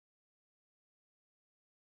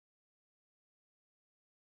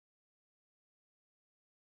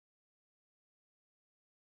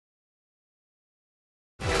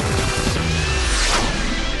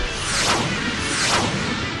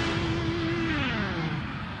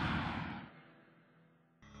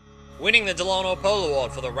Winning the Delano Pole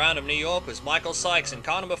Award for the round of New York was Michael Sykes in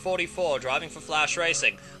car number 44, driving for Flash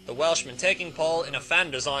Racing. The Welshman taking pole in a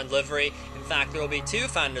fan-designed livery. In fact, there will be two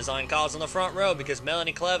fan-designed cars on the front row because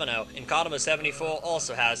Melanie Cleveno in car number 74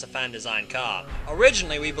 also has a fan-designed car.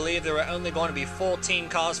 Originally, we believed there were only going to be 14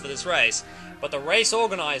 cars for this race, but the race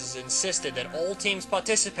organizers insisted that all teams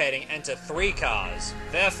participating enter 3 cars,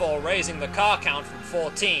 therefore raising the car count from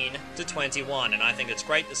 14 to 21. And I think it's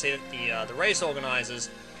great to see that the race organizers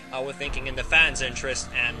were thinking in the fans' interest,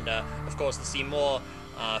 and of course to see more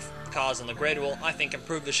cars on the grid will, I think,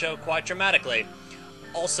 improve the show quite dramatically.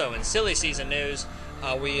 Also, in silly season news,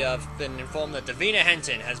 we have been informed that Davina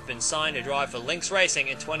Henton has been signed to drive for Lynx Racing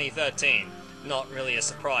in 2013. Not really a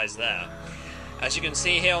surprise there. As you can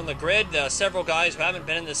see here on the grid, there are several guys who haven't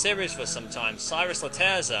been in the series for some time. Cyrus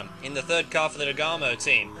Laterza in the 3rd car for the Degamo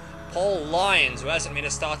team. Paul Lyons, who hasn't made a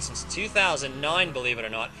start since 2009, believe it or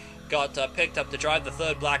not, got picked up to drive the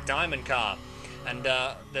 3rd Black Diamond car. And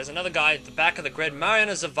there's another guy at the back of the grid,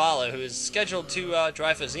 Mariano Zavala, who is scheduled to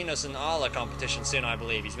drive for Xenos and Arla competition soon, I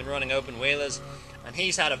believe. He's been running open wheelers, and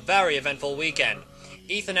he's had a very eventful weekend.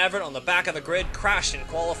 Ethan Everett on the back of the grid crashed in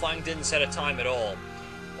qualifying, didn't set a time at all.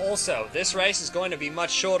 Also, this race is going to be much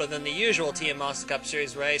shorter than the usual TM Master Cup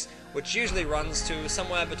Series race, which usually runs to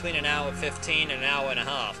somewhere between an hour 15 and an hour and a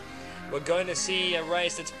half. We're going to see a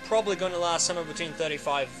race that's probably going to last somewhere between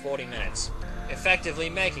 35 and 40 minutes, effectively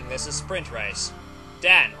making this a sprint race.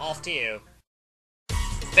 Dan, off to you.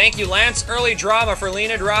 Thank you, Lance. Early drama for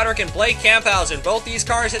Leonid Roderick and Blake Camphausen. Both these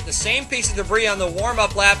cars hit the same piece of debris on the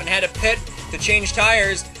warm-up lap and had to pit to change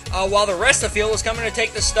tires while the rest of the field was coming to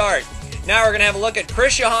take the start. Now we're going to have a look at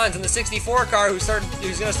Chris Johans in the 64 car, who's going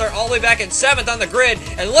to start all the way back in 7th on the grid.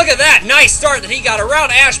 And look at that nice start that he got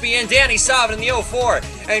around Ashby and Danny Savin in the 04.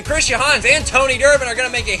 And Chris Johans and Tony Durbin are going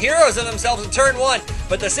to make a heroes of themselves in turn 1.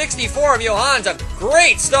 But the 64 of Johans, a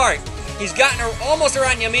great start. He's gotten almost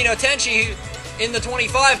around Yamino Tenchi in the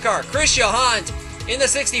 25 car. Chris Johans in the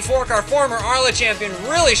 64 car, former Arla champion,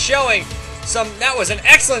 really showing that was an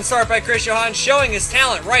excellent start by Chris Johans, showing his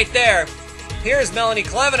talent right there. Here's Melanie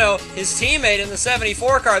Cleveno, his teammate in the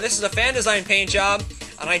 74 car. This is a fan design paint job,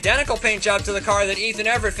 an identical paint job to the car that Ethan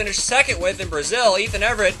Everett finished 2nd with in Brazil. Ethan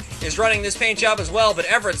Everett is running this paint job as well, but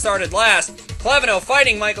Everett started last. Cleveno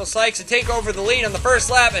fighting Michael Sykes to take over the lead on the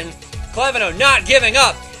first lap, and Cleveno not giving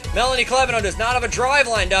up. Melanie Cleveno does not have a drive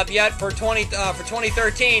lined up yet for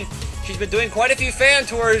 2013. She's been doing quite a few fan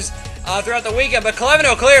tours throughout the weekend, but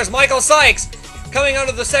Cleveno clears Michael Sykes coming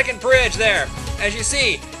under the 2nd bridge there. As you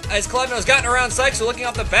see, as Cleveno's gotten around Sykes, we're looking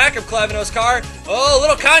off the back of Cleveno's car. Oh, a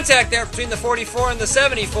little contact there between the 44 and the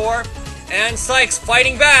 74. And Sykes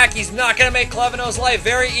fighting back. He's not going to make Cleveno's life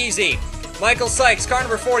very easy. Michael Sykes, car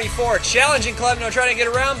number 44, challenging Cleveno, trying to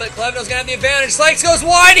get around, but Cleveno's going to have the advantage. Sykes goes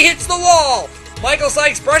wide, he hits the wall. Michael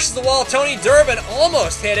Sykes brushes the wall. Tony Durbin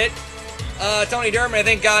almost hit it. Tony Durbin, I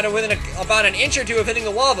think, got within about an inch or two of hitting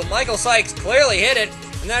the wall, but Michael Sykes clearly hit it,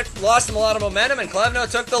 and that lost him a lot of momentum, and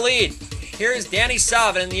Cleveno took the lead. Here's Danny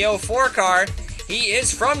Savin in the 04 car. He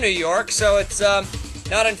is from New York, so it's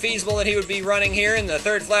not unfeasible that he would be running here in the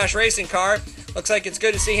 3rd Flash Racing car. Looks like it's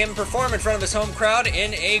good to see him perform in front of his home crowd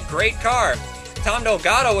in a great car. Tom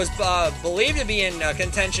Delgado was believed to be in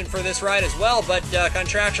contention for this ride as well, but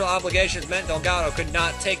contractual obligations meant Delgado could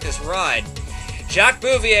not take this ride. Jacques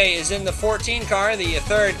Bouvier is in the 14 car, the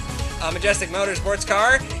 3rd Majestic Motorsports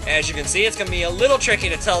car. As you can see, it's going to be a little tricky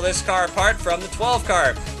to tell this car apart from the 12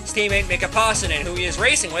 car. His teammate Mika Pasanen, who he is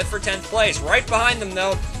racing with for 10th place. Right behind them,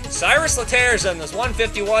 though, Cyrus Laterza in this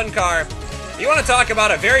 151 car. You want to talk about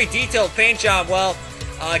a very detailed paint job? Well,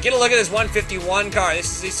 get a look at this 151 car.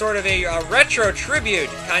 This is sort of a retro tribute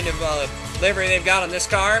kind of livery they've got on this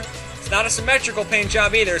car. It's not a symmetrical paint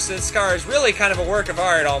job either, so this car is really kind of a work of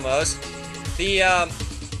art almost. The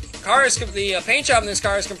paint job in this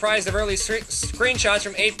car is comprised of early screenshots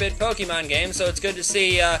from 8-bit Pokemon games, so it's good to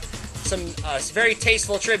see some very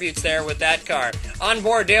tasteful tributes there with that car. On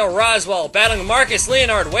board, Dale Roswell battling Marcus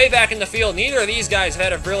Leonard way back in the field. Neither of these guys have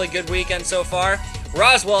had a really good weekend so far.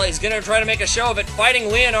 Roswell is going to try to make a show of it,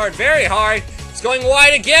 fighting Leonard very hard. It's going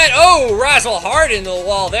wide again. Oh, Roswell hard into the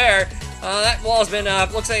wall there. That wall's been,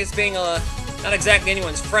 looks like it's being not exactly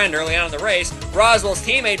anyone's friend early on in the race. Roswell's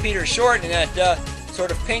teammate, Peter Short, in that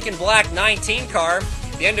sort of pink and black 19 car,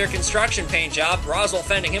 the under construction paint job, Roswell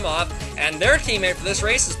fending him off, and their teammate for this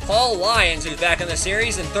race is Paul Lyons, who's back in the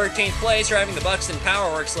series in 13th place, driving the Buxton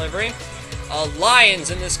Powerworks livery.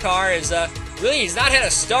 Lyons in this car is really, he's not had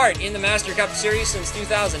a start in the Master Cup Series since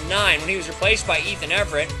 2009 when he was replaced by Ethan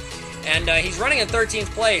Everett. And he's running in 13th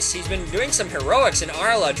place. He's been doing some heroics in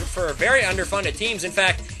Arla for very underfunded teams. In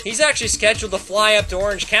fact, He's actually scheduled to fly up to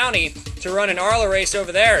Orange County to run an Arla race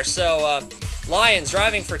over there. So Lyons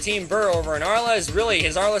driving for Team Burr over in Arla is really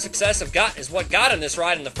his Arla success is what got him this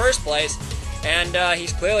ride in the first place, and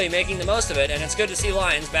he's clearly making the most of it. And it's good to see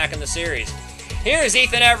Lyons back in the series. Here's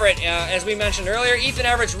Ethan Everett. As we mentioned earlier, Ethan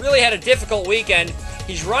Everett's really had a difficult weekend.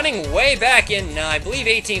 He's running way back in, I believe,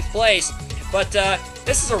 18th place. But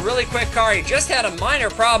this is a really quick car. He just had a minor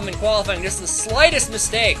problem in qualifying. Just the slightest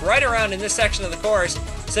mistake right around in this section of the course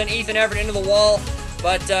sent Ethan Everett into the wall.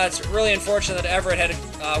 But it's really unfortunate that Everett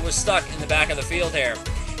was stuck in the back of the field here.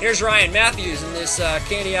 Here's Ryan Matthews in this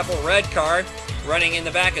candy apple red car, running in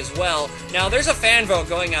the back as well. Now, there's a fan vote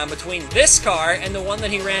going on between this car and the one that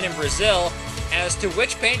he ran in Brazil as to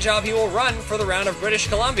which paint job he will run for the round of British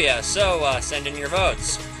Columbia. So send in your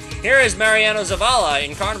votes. Here is Mariano Zavala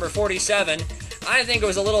in car number 47. I think it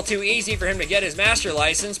was a little too easy for him to get his master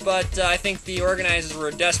license, but I think the organizers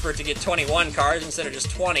were desperate to get 21 cars instead of just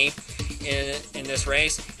 20 in this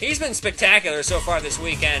race. He's been spectacular so far this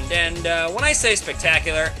weekend, and when I say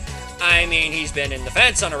spectacular, I mean he's been in the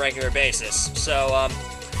fence on a regular basis. So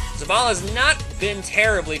Zavala's not been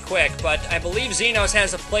terribly quick, but I believe Xenos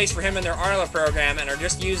has a place for him in their Arla program and are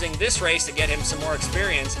just using this race to get him some more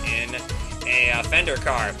experience in a Fender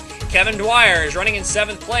car. Kevin Dwyer is running in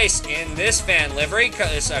 7th place in this fan livery.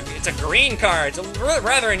 It's a green car. It's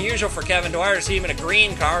rather unusual for Kevin Dwyer to see him in a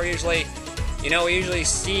green car. We usually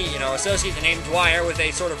see, associate the name Dwyer with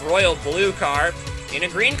a sort of royal blue car in a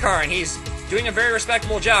green car, and he's doing a very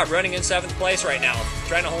respectable job running in 7th place right now,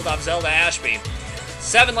 trying to hold off Zelda Ashby.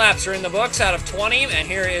 7 laps are in the books out of 20, and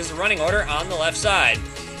here is the running order on the left side.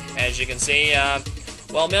 As you can see,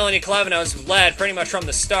 Melanie Clevenos led pretty much from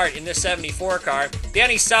the start in this 74 car.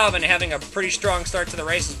 Danny Salvin having a pretty strong start to the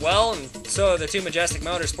race as well, and so are the two of the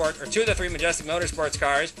 3 Majestic Motorsports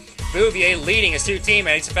cars. Bouvier leading his 2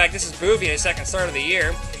 teammates. In fact, this is Bouvier's second start of the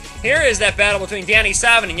year. Here is that battle between Danny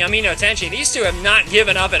Salvin and Yamino Tenchi. These two have not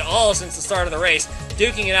given up at all since the start of the race,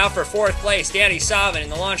 duking it out for 4th place. Danny Salvin in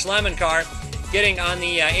the Launch Lemon car, getting on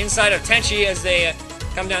the inside of Tenchi as they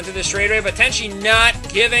come down through the straightaway, but Tenchi not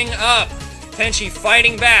giving up. Tenchi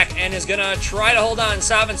fighting back and is going to try to hold on.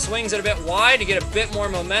 Salvin swings it a bit wide to get a bit more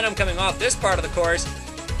momentum coming off this part of the course.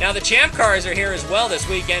 Now, the Champ cars are here as well this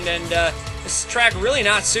weekend, and this track really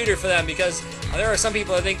not suited for them because there are some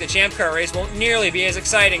people that think the Champ car race won't nearly be as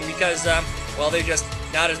exciting because, there's just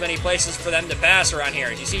not as many places for them to pass around here.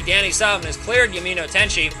 As you see, Danny Salvin has cleared Yamino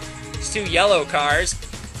Tenchi. These 2 yellow cars.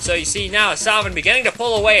 So you see now Salvin beginning to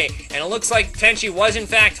pull away, and it looks like Tenchi was in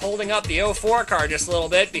fact holding up the 04 car just a little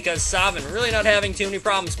bit because Salvin really not having too many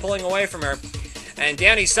problems pulling away from her. And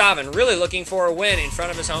Danny Salvin really looking for a win in front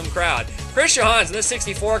of his home crowd. Chris Johans in this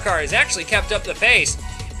 64 car has actually kept up the pace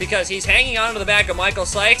because he's hanging on to the back of Michael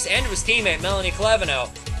Sykes and his teammate Melanie Cleveno.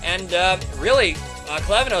 And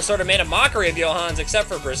Cleveno sort of made a mockery of Johans except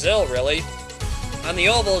for Brazil, really. On the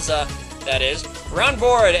ovals, that is. Around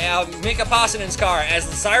board, Mika Pasanen's car as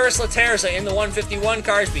Cyrus Laterza in the 151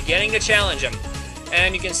 car is beginning to challenge him.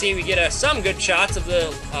 And you can see we get some good shots of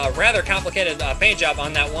the rather complicated paint job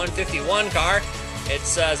on that 151 car.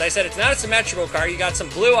 It's, as I said, it's not a symmetrical car. You got some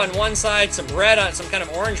blue on one side, some red on, some kind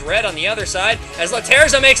of orange-red on the other side. As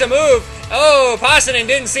Laterza makes a move, oh, Pasanen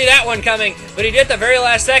didn't see that one coming, but he did the very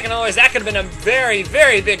last second. Otherwise, that could have been a very,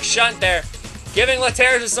 very big shunt there, giving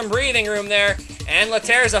Laterza some breathing room there. And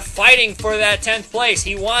Laterza fighting for that 10th place.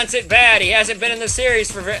 He wants it bad. He hasn't been in the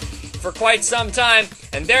series for quite some time.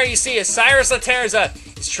 And there you see is Cyrus Laterza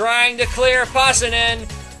is trying to clear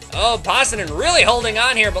Pasanen. Oh, Pasanen really holding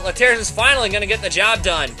on here, but Laterza's finally going to get the job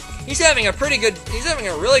done. He's having a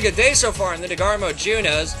really good day so far in the DeGarmo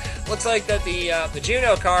Junos. Looks like that the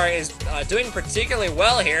Juno car is doing particularly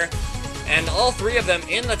well here, and all 3 of them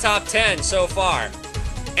in the top 10 so far.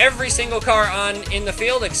 Every single car in the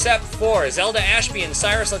field except for Zelda Ashby and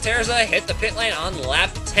Cyrus Laterza hit the pit lane on lap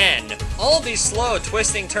 10. All of these slow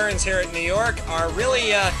twisting turns here at New York are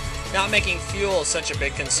really not making fuel such a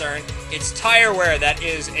big concern. It's tire wear that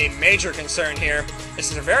is a major concern here.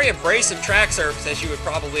 This is a very abrasive track surface, as you would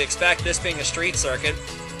probably expect, this being a street circuit.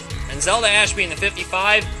 And Zelda Ashby in the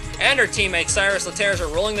 55 and her teammate Cyrus Laterza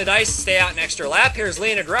rolling the dice to stay out an extra lap. Here's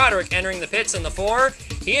Leonid Roderick entering the pits in the 4.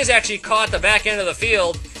 He has actually caught the back end of the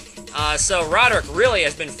field, so Roderick really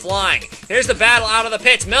has been flying. Here's the battle out of the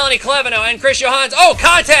pits. Melanie Cleveno and Chris Johans. Oh,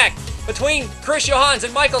 contact between Chris Johans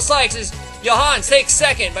and Michael Sykes as Johans takes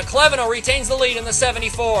second, but Cleveno retains the lead in the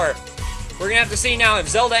 74. We're going to have to see now if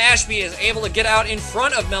Zelda Ashby is able to get out in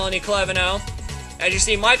front of Melanie Cleveno. As you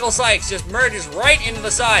see, Michael Sykes just merges right into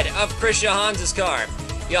the side of Chris Johans' car.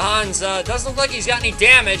 Johans doesn't look like he's got any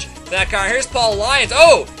damage to that car. Here's Paul Lyons.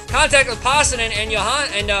 Oh! Contact with Pasanen,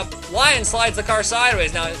 and Lyons slides the car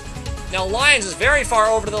sideways. Now Lyons is very far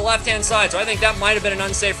over to the left-hand side, so I think that might have been an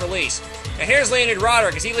unsafe release. Now here's Leonid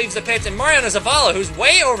Roderick as he leaves the pits, and Mariano Zavala, who's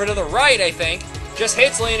way over to the right, I think, just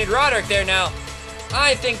hits Leonid Roderick there. Now,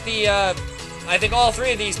 I think all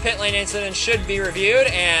three of these pit lane incidents should be reviewed,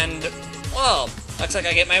 and, well, looks like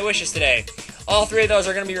I get my wishes today. All three of those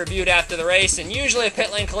are going to be reviewed after the race, and usually a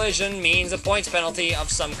pit lane collision means a points penalty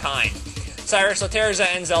of some kind. Cyrus Laterza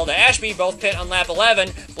and Zelda Ashby both pit on lap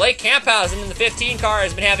 11. Blake Camphausen in the 15 car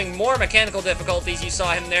has been having more mechanical difficulties. You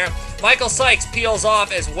saw him there. Michael Sykes peels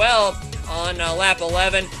off as well on lap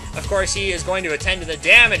 11. Of course, he is going to attend to the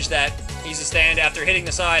damage that he sustained after hitting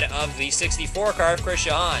the side of the 64 car of Chris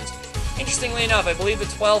Johans. Interestingly enough, I believe the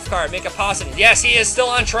 12 car, Mika Pasanen, yes, he is still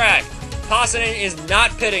on track. Pasanen is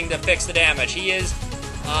not pitting to fix the damage. He is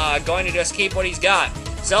going to just keep what he's got.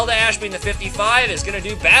 Zelda Ashby in the 55 is going to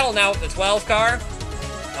do battle now with the 12 car.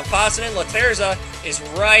 Now Pasanen, Laterza is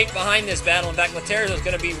right behind this battle. In fact, Laterza is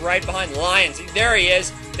going to be right behind Lyons. There he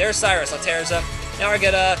is. There's Cyrus Laterza. Now we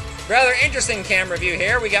get a rather interesting camera view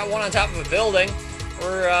here. We got one on top of a building.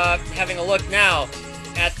 We're having a look now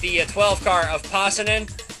at the 12 car of Pasanen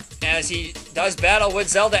as he does battle with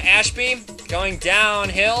Zelda Ashby going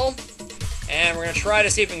downhill. And we're going to try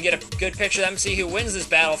to see if we can get a good picture of them, see who wins this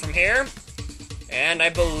battle from here. And I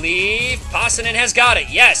believe Pasanen has got it.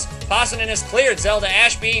 Yes, Pasanen has cleared Zelda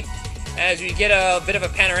Ashby as we get a bit of a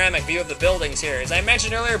panoramic view of the buildings here. As I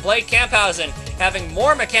mentioned earlier, Blake Camphausen having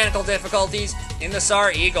more mechanical difficulties in the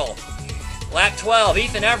SAR Eagle. Lap 12,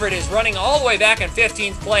 Ethan Everett is running all the way back in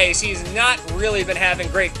 15th place. He's not really been having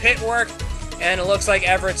great pit work, and it looks like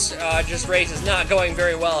Everett's race is not going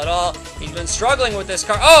very well at all. He's been struggling with this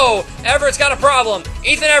car. Oh, Everett's got a problem.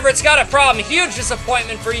 Ethan Everett's got a problem. Huge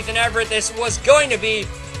disappointment for Ethan Everett. This was going to be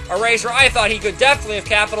a race where I thought he could definitely have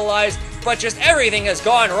capitalized, but just everything has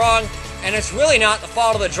gone wrong, and it's really not the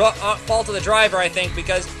fault of the driver, I think,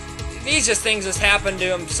 because these things just happen to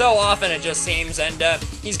him so often, it just seems, and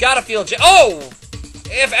he's got to feel... Oh!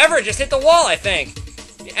 If Everett just hit the wall, I think.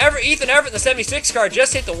 Ethan Everett in the 76 car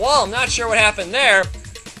just hit the wall. I'm not sure what happened there,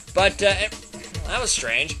 but that was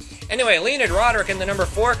strange. Anyway, Leonid Roderick in the number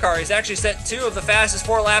 4 car. He's actually set 2 of the fastest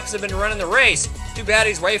 4 laps that have been run in the race. Too bad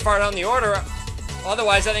he's way far down the order.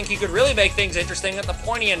 Otherwise, I think he could really make things interesting at the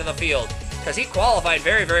pointy end of the field, because he qualified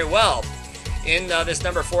very, very well in this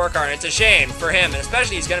number 4 car, and it's a shame for him, and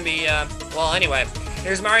especially he's going to be, well, anyway.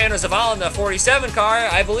 Here's Mariano Zavala in the 47 car.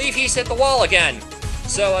 I believe he's hit the wall again.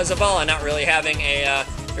 So Zavala not really having a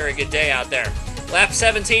very good day out there. Lap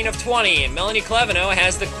 17 of 20, and Melanie Cleveno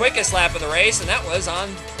has the quickest lap of the race, and that was on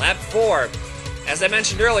lap 4. As I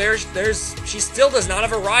mentioned earlier, she still does not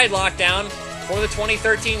have a ride lockdown for the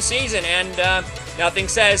 2013 season, and nothing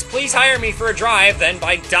says, please hire me for a drive, than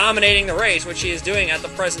by dominating the race, which she is doing at the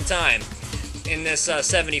present time in this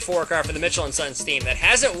 74 car for the Mitchell & Sons team that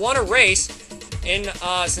hasn't won a race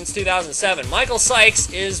since 2007. Michael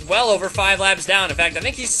Sykes is well over 5 laps down. In fact, I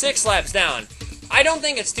think he's 6 laps down. I don't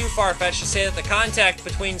think it's too far-fetched to say that the contact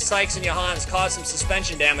between Sykes and Johans caused some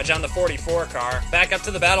suspension damage on the 44 car. Back up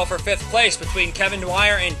to the battle for 5th place between Kevin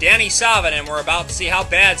Dwyer and Danny Savin, and we're about to see how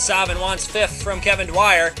bad Savin wants 5th from Kevin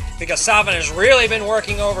Dwyer, because Savin has really been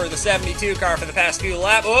working over the 72 car for the past few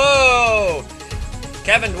laps. Whoa!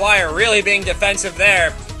 Kevin Dwyer really being defensive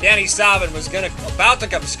there. Danny Savin was about to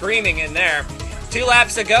come screaming in there. 2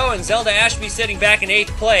 laps to go, and Zelda Ashby sitting back in 8th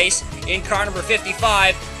place in car number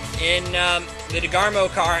 55 in the DeGarmo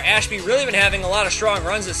car. Ashby really been having a lot of strong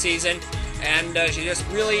runs this season, and she just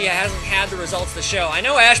really hasn't had the results to show. I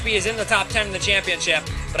know Ashby is in the top 10 in the championship,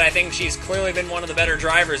 but I think she's clearly been one of the better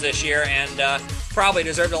drivers this year, and probably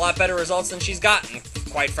deserved a lot better results than she's gotten,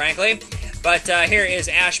 quite frankly. But here is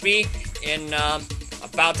Ashby in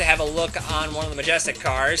about to have a look on one of the Majestic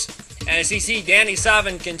cars. And as you see Danny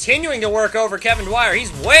Savin continuing to work over Kevin Dwyer,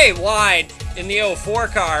 he's way wide in the 04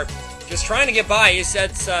 car, just trying to get by. He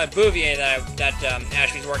sets Bouvier that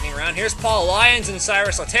Ashby's working around. Here's Paul Lyons and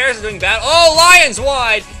Cyrus Laterza doing battle. Oh, Lyons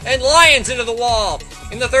wide, and Lyons into the wall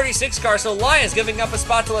in the 36 car, so Lyons giving up a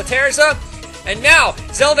spot to Laterza. And now,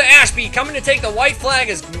 Zelda Ashby coming to take the white flag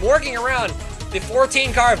is working around the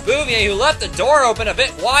 14 car of Bouvier, who left the door open a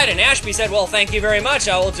bit wide, and Ashby said, well, thank you very much,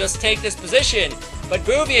 I will just take this position. But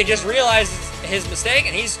Bouvier just realizes his mistake,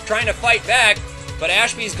 and he's trying to fight back. But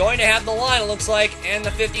Ashby's going to have the line, it looks like, and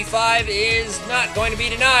the 55 is not going to be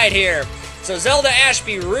denied here. So Zelda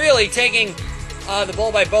Ashby really taking the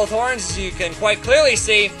bull by both horns, as you can quite clearly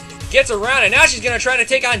see. Gets around, and now she's going to try to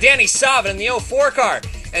take on Danny Savin in the 04 car.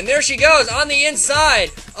 And there she goes on the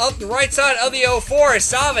inside up the right side of the 04 is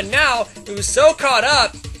Cynon now, who's so caught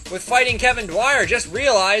up with fighting Kevin Dwyer, just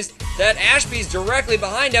realized that Ashby's directly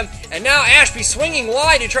behind him, and now Ashby swinging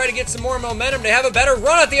wide to try to get some more momentum to have a better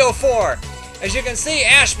run at the 04. As you can see,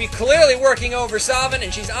 Ashby clearly working over Cynon,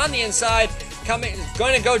 and she's on the inside,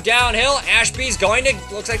 going to go downhill. Ashby's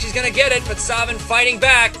looks like she's going to get it, but Cynon fighting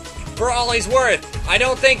back for all he's worth. I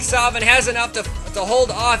don't think Cynon has enough to hold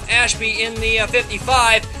off Ashby in the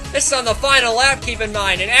 55. This is on the final lap, keep in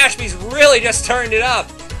mind, and Ashby's really just turned it up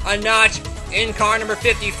a notch in car number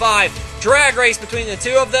 55. Drag race between the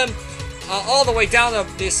two of them, all the way down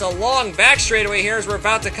this long back straightaway here as we're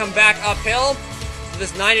about to come back uphill.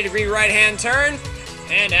 This 90-degree right-hand turn,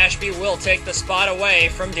 and Ashby will take the spot away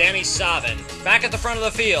from Danny Cynon. Back at the front of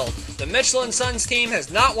the field, the Michelin Sons team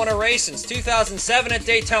has not won a race since 2007 at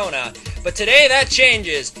Daytona, but today that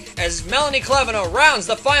changes as Melanie Cleveno rounds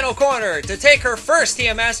the final corner to take her first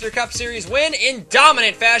TM Master Cup Series win in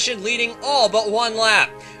dominant fashion, leading all but one lap.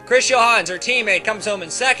 Chris Johans, her teammate, comes home in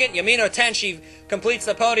second. Yamino Tenshi completes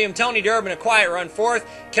the podium. Tony Durbin, a quiet run, fourth.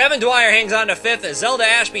 Kevin Dwyer hangs on to fifth as Zelda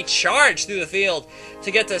Ashby charged through the field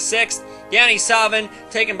to get to sixth. Danny Cynon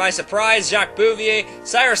taken by surprise. Jacques Bouvier,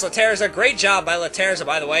 Cyrus Laterza, great job by Laterza,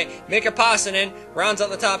 by the way. Mika Pasanen rounds out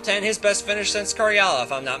the top 10, his best finish since Cariala,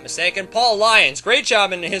 if I'm not mistaken. Paul Lyons, great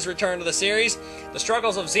job in his return to the series. The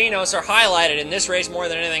struggles of Xenos are highlighted in this race more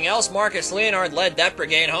than anything else. Marcus Leonard led that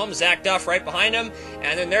brigade home. Zach Duff right behind him.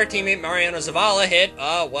 And then their teammate Mariano Zavala hit,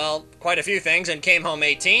 quite a few things and came home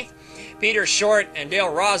 18th. Peter Short and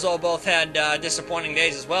Dale Roswell both had disappointing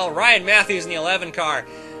days as well. Ryan Matthews in the 11 car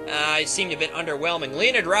seemed a bit underwhelming.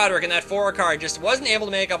 Leonard Roderick in that 4 car just wasn't able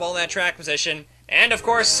to make up all that track position. And of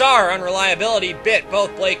course, SAR unreliability bit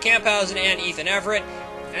both Blake Camphausen and Ethan Everett.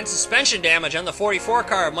 And suspension damage on the 44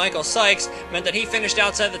 car of Michael Sykes meant that he finished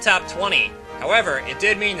outside the top 20. However, it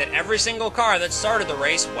did mean that every single car that started the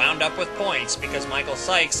race wound up with points because Michael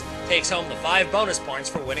Sykes takes home the 5 bonus points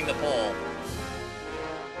for winning the pole.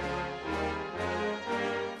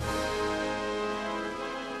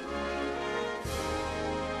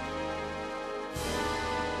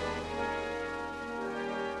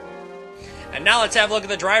 And now let's have a look at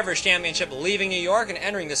the Drivers' Championship, leaving New York and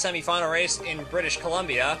entering the semifinal race in British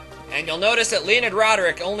Columbia. And you'll notice that Leonard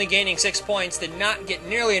Roderick, only gaining 6 points, did not get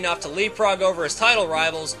nearly enough to leapfrog over his title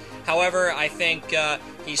rivals. However, I think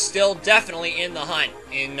he's still definitely in the hunt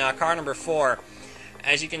in car number 4.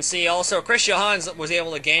 As you can see, also, Chris Johans was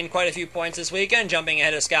able to gain quite a few points this weekend, jumping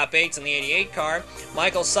ahead of Scott Bates in the 88 car.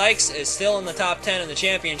 Michael Sykes is still in the top 10 in the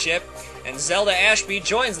championship, and Zelda Ashby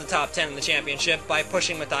joins the top 10 in the championship by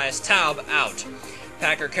pushing Matthias Taub out.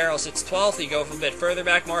 Packer Carroll sits 12th. You go from a bit further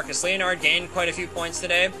back. Marcus Leonard gained quite a few points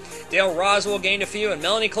today. Dale Roswell gained a few, and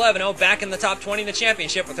Melanie Cleveno back in the top 20 in the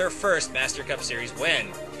championship with her first Master Cup Series win.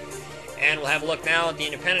 And we'll have a look now at the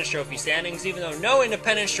Independence Trophy standings, even though no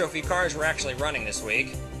Independence Trophy cars were actually running this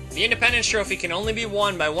week. The Independence Trophy can only be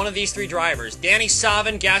won by one of these 3 drivers: Danny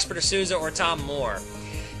Cynon, Gasper D'Souza, or Tom Moore.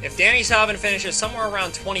 If Danny Cynon finishes somewhere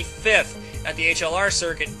around 25th at the HLR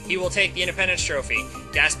circuit, he will take the Independence Trophy.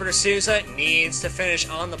 Gasper D'Souza needs to finish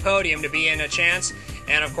on the podium to be in a chance,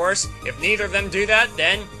 and of course, if neither of them do that,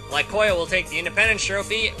 then Lycoya will take the Independence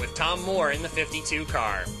Trophy with Tom Moore in the 52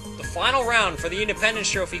 car. The final round for the Independence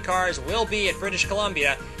Trophy cars will be at British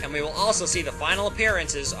Columbia, and we will also see the final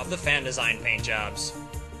appearances of the fan design paint jobs.